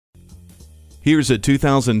Here's a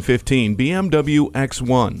 2015 BMW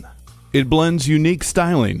X1. It blends unique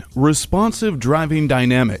styling, responsive driving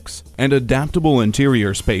dynamics, and adaptable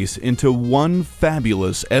interior space into one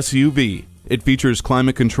fabulous SUV. It features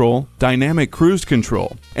climate control, dynamic cruise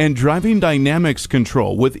control, and driving dynamics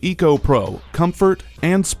control with Eco Pro, comfort,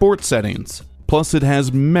 and sport settings. Plus, it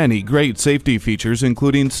has many great safety features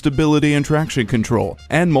including stability and traction control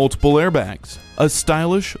and multiple airbags. A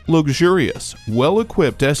stylish, luxurious,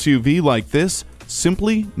 well-equipped SUV like this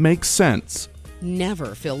simply makes sense.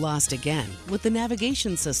 Never feel lost again with the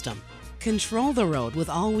navigation system. Control the road with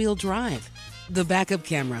all-wheel drive. The backup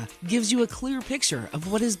camera gives you a clear picture of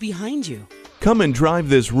what is behind you. Come and drive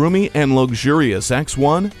this roomy and luxurious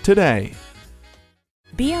X1 today.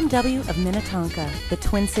 BMW of Minnetonka, the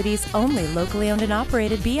Twin Cities' only locally owned and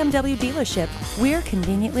operated BMW dealership. We're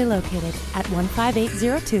conveniently located at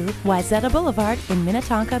 15802 Wayzata Boulevard in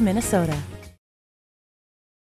Minnetonka, Minnesota.